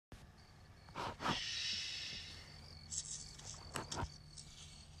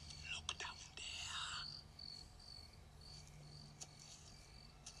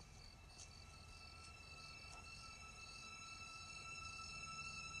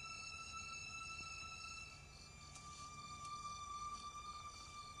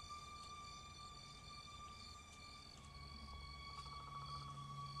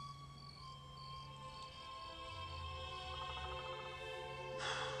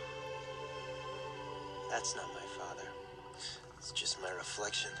That's not my father. It's just my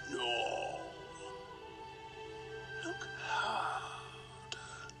reflection. No. Look hard.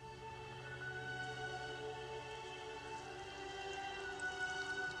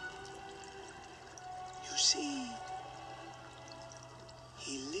 You see,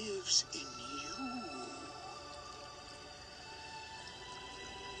 he lives in you.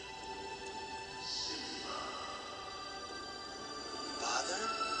 Father?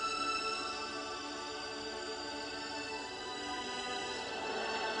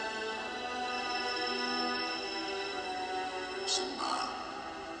 Simba,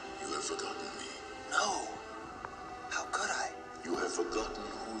 you have forgotten me. No. How could I? You have forgotten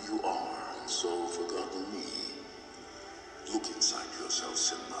who you are, and so forgotten me. Look inside yourself,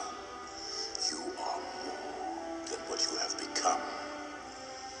 Simba. You are more than what you have become.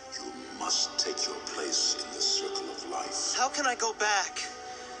 You must take your place in the circle of life. How can I go back?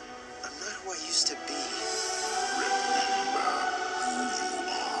 I'm not who I used to be. Remember who you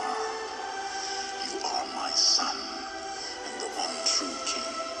are. You are my son, and the one true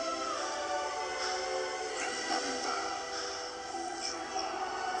king. Remember who you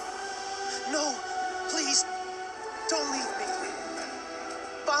are. No, please, don't leave me.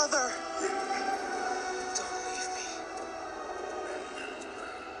 Father! Don't leave me.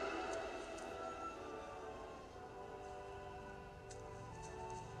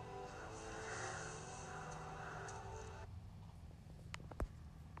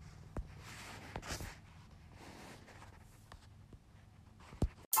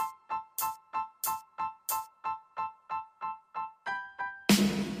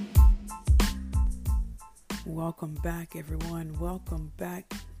 Welcome back, everyone. Welcome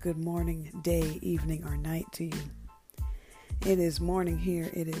back. Good morning, day, evening, or night to you. It is morning here.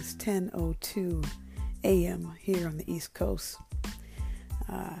 It is 10:02 a.m. here on the East Coast.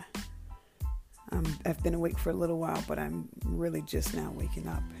 I've been awake for a little while, but I'm really just now waking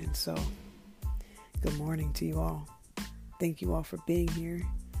up. And so, good morning to you all. Thank you all for being here.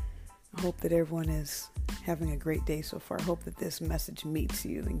 I hope that everyone is having a great day so far. I hope that this message meets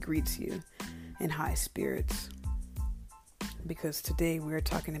you and greets you in high spirits, because today we're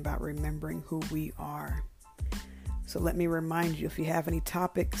talking about remembering who we are. So let me remind you, if you have any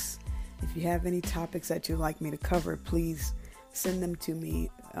topics that you'd like me to cover, please send them to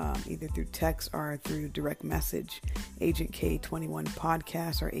me either through text or through direct message, Agent K21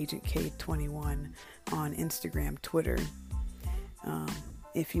 Podcast or Agent K21 on Instagram, Twitter.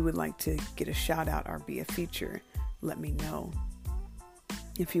 If you would like to get a shout out or be a feature, let me know.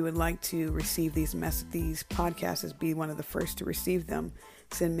 If you would like to receive these podcasts as be one of the first to receive them,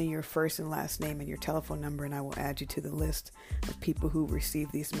 send me your first and last name and your telephone number, and I will add you to the list of people who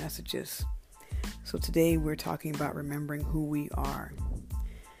receive these messages. So today we're talking about remembering who we are.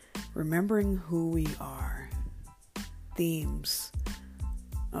 Remembering who we are. Themes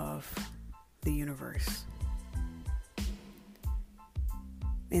of the universe.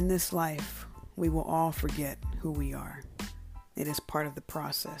 In this life, we will all forget who we are. It is part of the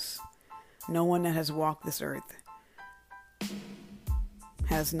process. No one that has walked this earth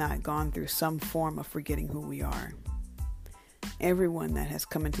has not gone through some form of forgetting who we are. Everyone that has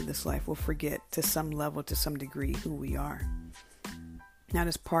come into this life will forget to some level, to some degree, who we are. That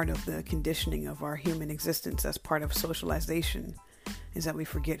is part of the conditioning of our human existence, as part of socialization, is that we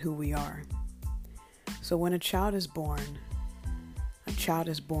forget who we are. So when a child is born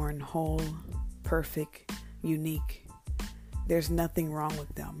whole, perfect, unique. There's nothing wrong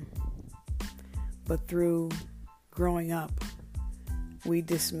with them. But through growing up, we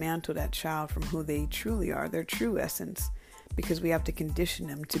dismantle that child from who they truly are, their true essence, because we have to condition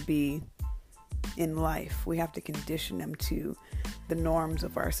them to be in life. We have to condition them to the norms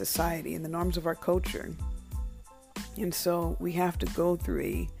of our society and the norms of our culture. And so we have to go through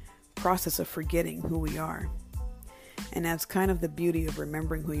a process of forgetting who we are. And that's kind of the beauty of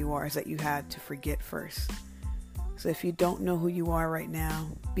remembering who you are, is that you had to forget first. So if you don't know who you are right now,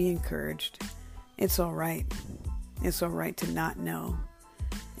 be encouraged. It's all right. It's all right to not know.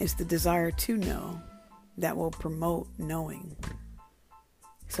 It's the desire to know that will promote knowing.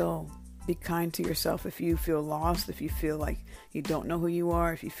 So be kind to yourself if you feel lost, if you feel like you don't know who you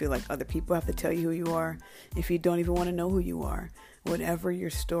are, if you feel like other people have to tell you who you are, if you don't even want to know who you are. Whatever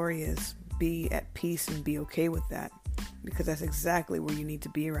your story is, be at peace and be okay with that, because that's exactly where you need to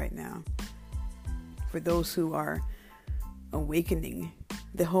be right now. For those who are awakening,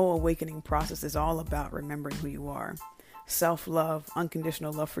 the whole awakening process is all about remembering who you are. Self-love,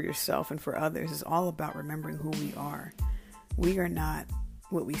 unconditional love for yourself and for others is all about remembering who we are. We are not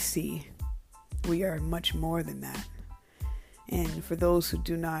what we see. We are much more than that. And for those who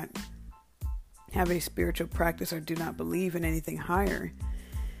do not have a spiritual practice or do not believe in anything higher,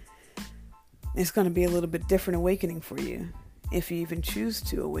 it's going to be a little bit different awakening for you. If you even choose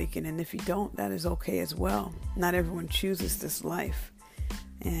to awaken, and if you don't, that is okay as well. Not everyone chooses this life,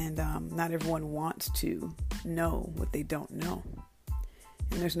 and not everyone wants to know what they don't know.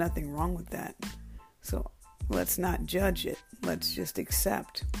 And there's nothing wrong with that. So let's not judge it. Let's just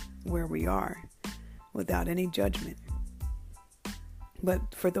accept where we are without any judgment.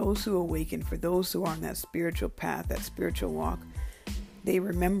 But for those who awaken, for those who are on that spiritual path, that spiritual walk, they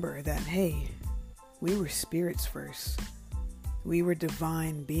remember that, hey, we were spirits first. We were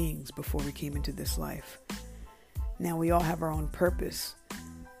divine beings before we came into this life. Now we all have our own purpose.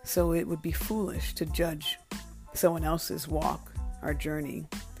 So it would be foolish to judge someone else's walk, our journey,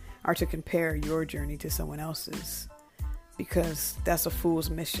 or to compare your journey to someone else's, because that's a fool's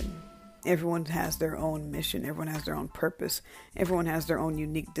mission. Everyone has their own mission. Everyone has their own purpose. Everyone has their own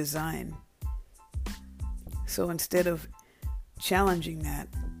unique design. So instead of challenging that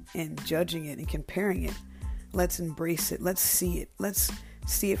and judging it and comparing it, let's embrace it. Let's see it. Let's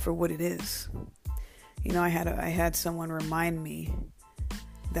see it for what it is. You know, I had someone remind me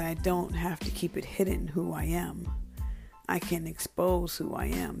that I don't have to keep it hidden who I am. I can expose who I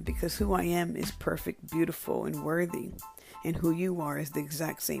am, because who I am is perfect, beautiful, and worthy. And who you are is the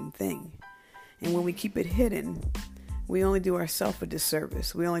exact same thing. And when we keep it hidden, we only do ourselves a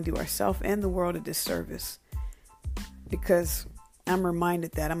disservice. We only do ourselves and the world a disservice. Because I'm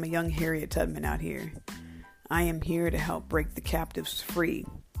reminded that I'm a young Harriet Tubman out here. I am here to help break the captives free.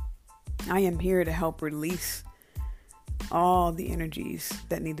 I am here to help release all the energies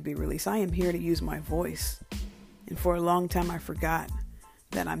that need to be released. I am here to use my voice. And for a long time, I forgot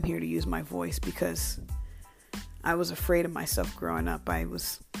that I'm here to use my voice, because I was afraid of myself growing up. I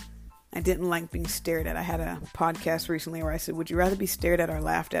didn't like being stared at. I had a podcast recently where I said, would you rather be stared at or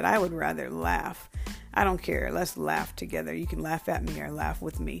laughed at? I would rather laugh. I don't care. Let's laugh together. You can laugh at me or laugh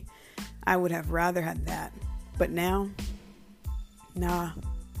with me. I would have rather had that. But now, nah,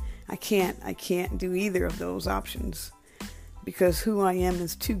 I can't do either of those options, because who I am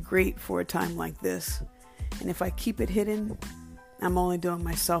is too great for a time like this. And if I keep it hidden, I'm only doing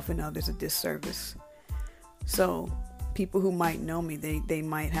myself and others a disservice. So people who might know me, they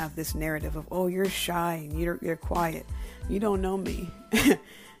might have this narrative of, oh, you're shy and you're quiet. You don't know me.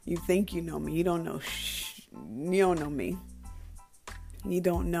 You think you know me. You don't know. You don't know me. You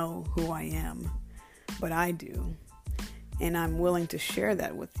don't know who I am, but I do. And I'm willing to share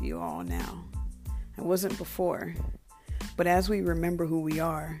that with you all now. I wasn't before. But as we remember who we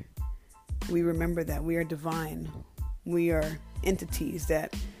are, we remember that we are divine. We are entities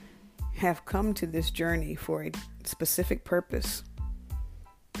that have come to this journey for a specific purpose.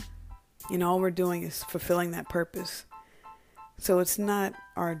 And all we're doing is fulfilling that purpose. So it's not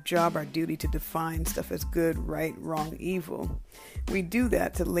our job, our duty to define stuff as good, right, wrong, evil. We do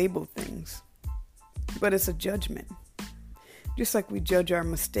that to label things. But it's a judgment. Just like we judge our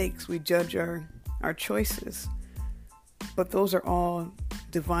mistakes, we judge our choices. But those are all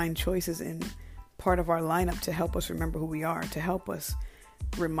divine choices and part of our lineup to help us remember who we are, to help us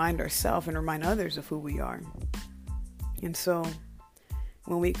remind ourselves and remind others of who we are. And so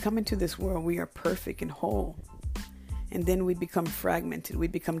when we come into this world, we are perfect and whole. And then we become fragmented. We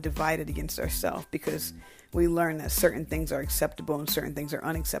become divided against ourselves, because we learn that certain things are acceptable and certain things are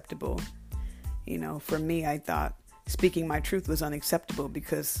unacceptable. You know, for me, I thought speaking my truth was unacceptable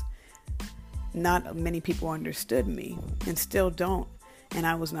because not many people understood me, and still don't. And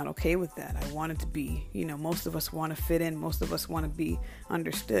I was not okay with that. I wanted to be, most of us want to fit in. Most of us want to be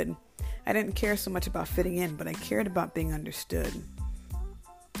understood. I didn't care so much about fitting in, but I cared about being understood.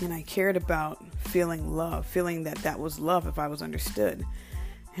 And I cared about feeling love, feeling that was love if I was understood.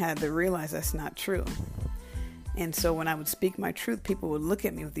 I had to realize that's not true. And so when I would speak my truth, people would look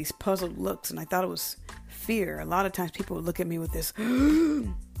at me with these puzzled looks, and I thought it was fear. A lot of times people would look at me with this,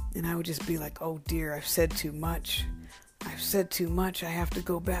 and I would just be like, oh dear, I've said too much. I've said too much. I have to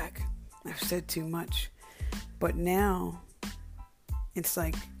go back. I've said too much. But now it's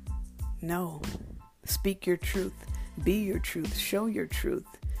like, no, speak your truth, be your truth, show your truth.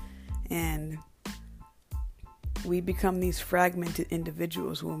 And we become these fragmented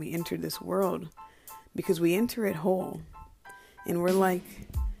individuals when we enter this world, because we enter it whole, and we're like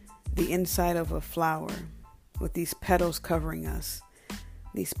the inside of a flower with these petals covering us,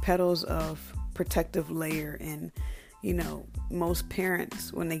 these petals of protective layer. And most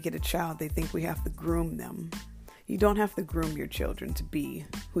parents, when they get a child, they think we have to groom them. You don't have to groom your children to be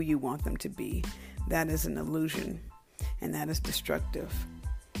who you want them to be. That is an illusion, and that is destructive.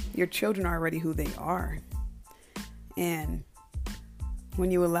 Your children are already who they are. And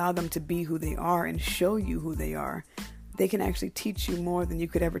When you allow them to be who they are and show you who they are, they can actually teach you more than you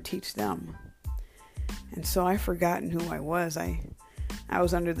could ever teach them. And so I've forgotten who I was. I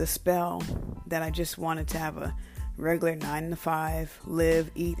was under the spell that I just wanted to have a regular 9-to-5,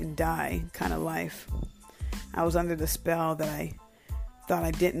 live, eat, and die kind of life. I was under the spell that I thought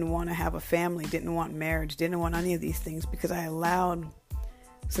I didn't want to have a family, didn't want marriage, didn't want any of these things because I allowed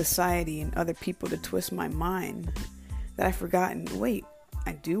society and other people to twist my mind, that I've forgotten, wait,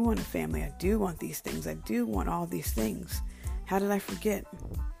 I do want a family, I do want these things, I do want all these things. How did I forget?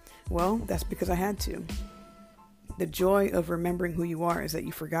 Well, that's because I had to. The joy of remembering who you are is that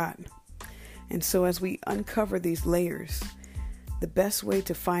you forgot. And so as we uncover these layers, the best way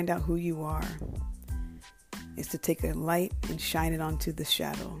to find out who you are is to take a light and shine it onto the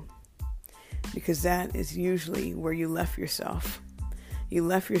shadow. Because that is usually where you left yourself. You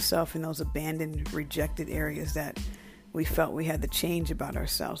left yourself in those abandoned, rejected areas that we felt we had to change about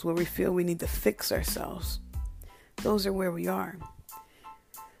ourselves, where we feel we need to fix ourselves. Those are where we are.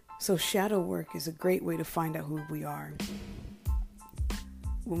 So shadow work is a great way to find out who we are.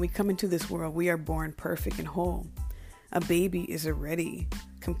 When we come into this world, we are born perfect and whole. A baby is already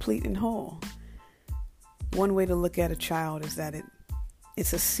complete and whole. One way to look at a child is that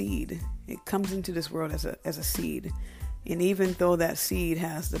it's a seed. It comes into this world as a seed. And even though that seed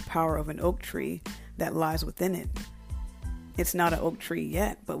has the power of an oak tree that lies within it, it's not an oak tree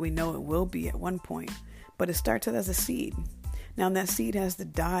yet, but we know it will be at one point. But it starts out as a seed. Now that seed has to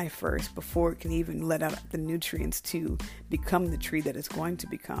die first before it can even let out the nutrients to become the tree that it's going to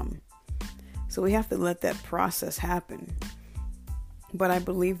become. So we have to let that process happen. But I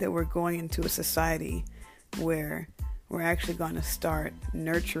believe that we're going into a society where we're actually going to start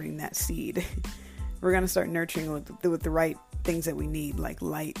nurturing that seed. We're going to start nurturing it with the right things that we need, like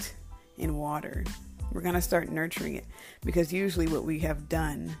light and water. We're going to start nurturing it because usually what we have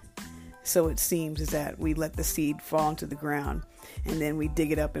done, so it seems, is that we let the seed fall into the ground and then we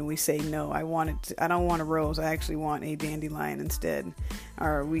dig it up and we say, no, I don't want a rose. I actually want a dandelion instead.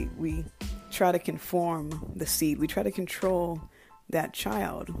 Or we try to conform the seed. We try to control that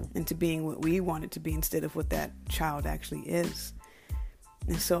child into being what we want it to be instead of what that child actually is.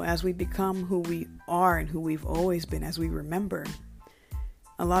 And so as we become who we are and who we've always been, as we remember,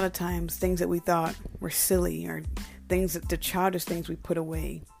 a lot of times things that we thought were silly or things that the childish things we put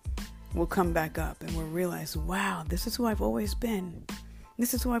away will come back up and we'll realize, wow, this is who I've always been.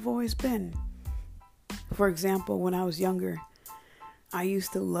 This is who I've always been. For example, when I was younger, I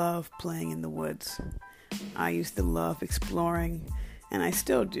used to love playing in the woods. I used to love exploring, and I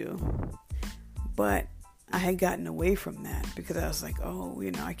still do. But I had gotten away from that because I was like, oh,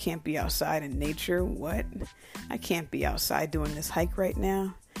 I can't be outside in nature. What? I can't be outside doing this hike right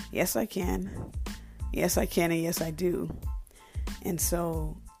now. Yes, I can. Yes, I can, and yes, I do. And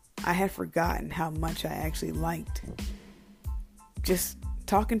so I had forgotten how much I actually liked just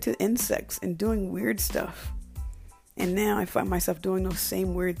talking to insects and doing weird stuff. And now I find myself doing those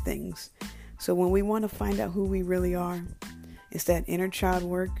same weird things. So when we want to find out who we really are, it's that inner child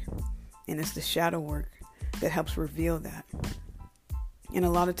work and it's the shadow work that helps reveal that. And a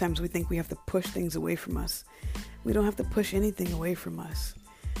lot of times we think we have to push things away from us. We don't have to push anything away from us.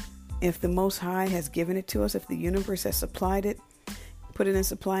 If the Most High has given it to us, if the universe has supplied it, put it in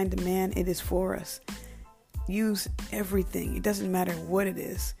supply and demand, it is for us. Use everything. It doesn't matter what it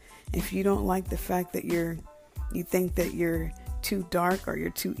is. If you don't like the fact that you think that you're too dark or you're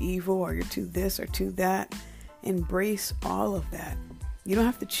too evil or you're too this or too that, embrace all of that. You don't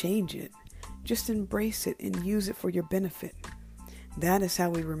have to change it. Just embrace it and use it for your benefit. That is how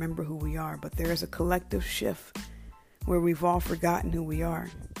we remember who we are. But there is a collective shift where we've all forgotten who we are.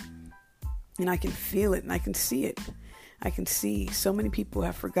 And I can feel it and I can see it. I can see so many people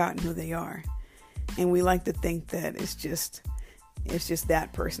have forgotten who they are. And we like to think that it's just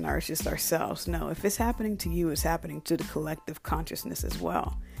that person or it's just ourselves. No, if it's happening to you, it's happening to the collective consciousness as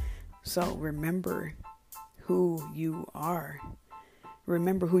well. So remember who you are.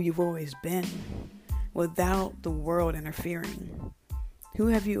 Remember who you've always been without the world interfering. Who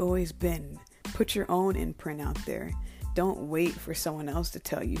have you always been? Put your own imprint out there. Don't wait for someone else to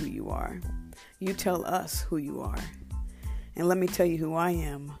tell you who you are. You tell us who you are. And let me tell you who I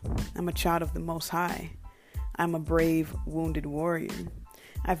am. I'm a child of the Most High. I'm a brave, wounded warrior.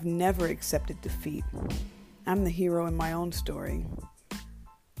 I've never accepted defeat. I'm the hero in my own story.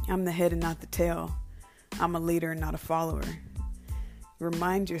 I'm the head and not the tail. I'm a leader and not a follower.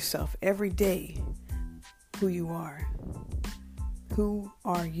 Remind yourself every day who you are. Who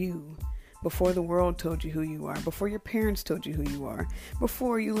are you? Before the world told you who you are, before your parents told you who you are,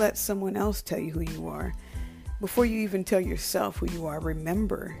 before you let someone else tell you who you are. Before you even tell yourself who you are,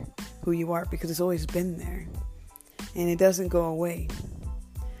 remember who you are, because it's always been there and it doesn't go away.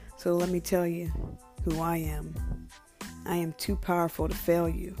 So let me tell you who I am. I am too powerful to fail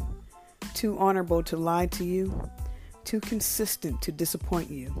you, too honorable to lie to you, too consistent to disappoint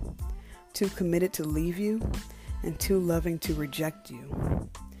you, too committed to leave you, and too loving to reject you.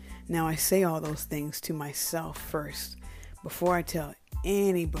 Now I say all those things to myself first. Before I tell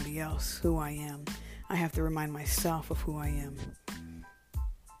anybody else who I am, I have to remind myself of who I am.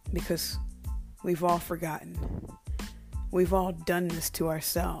 Because we've all forgotten. We've all done this to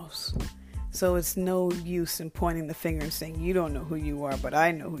ourselves. So it's no use in pointing the finger and saying, you don't know who you are, but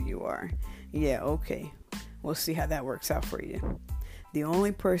I know who you are. Yeah, okay. We'll see how that works out for you. The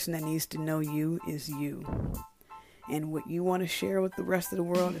only person that needs to know you is you. And what you want to share with the rest of the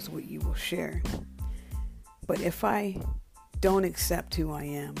world is what you will share. But if I don't accept who I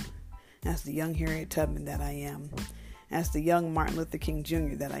am, as the young Harriet Tubman that I am, as the young Martin Luther King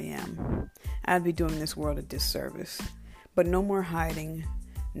Jr. that I am, I'd be doing this world a disservice. But no more hiding,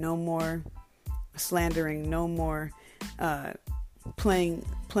 no more slandering, no more playing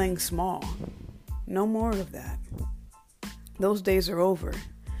small. No more of that. Those days are over,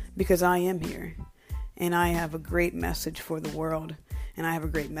 because I am here and I have a great message for the world, and I have a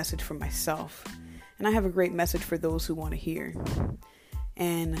great message for myself, and I have a great message for those who want to hear.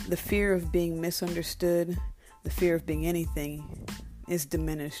 And the fear of being misunderstood, the fear of being anything is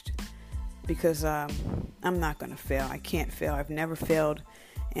diminished, because I'm not going to fail. I can't fail. I've never failed,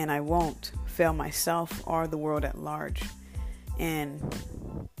 and I won't fail myself or the world at large. And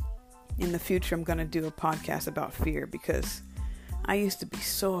in the future, I'm going to do a podcast about fear, because I used to be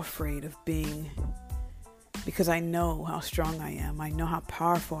so afraid of because I know how strong I am. I know how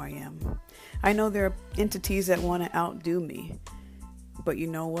powerful I am. I know there are entities that want to outdo me. But you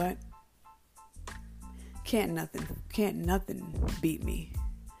know what? Can't nothing beat me.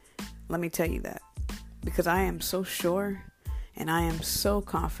 Let me tell you that. Because I am so sure and I am so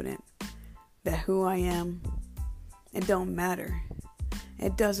confident that who I am, it don't matter.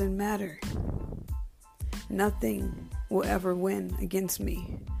 It doesn't matter. Nothing will ever win against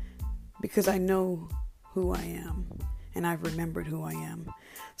me, because I know who I am and I've remembered who I am.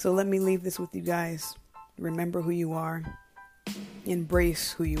 So let me leave this with you guys. Remember who you are.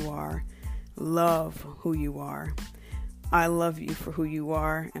 Embrace who you are. Love who you are. I love you for who you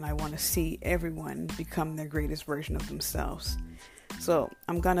are, and I want to see everyone become their greatest version of themselves. So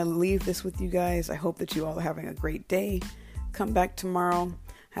I'm going to leave this with you guys. I hope that you all are having a great day. Come back tomorrow.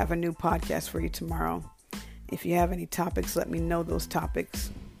 Have a new podcast for you tomorrow. If you have any topics, let me know those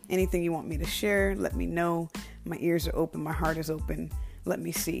topics. Anything you want me to share, let me know. My ears are open. My heart is open. Let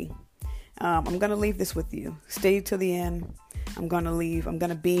me see. I'm going to leave this with you. Stay till the end. I'm going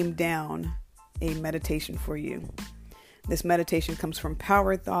to beam down a meditation for you. This meditation comes from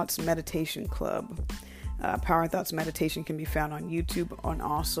Power Thoughts Meditation Club. Power Thoughts Meditation can be found on YouTube and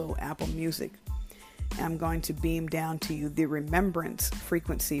also Apple Music. I'm going to beam down to you the remembrance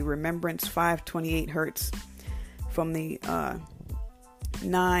frequency, remembrance 528 hertz from the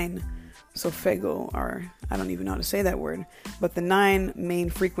 9 Solfeggio, or I don't even know how to say that word, but the 9 main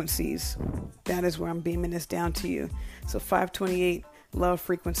frequencies. That is where I'm beaming this down to you. So 528 love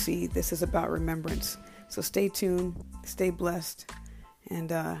frequency. This is about remembrance. So stay tuned, stay blessed,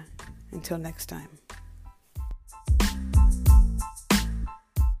 and until next time.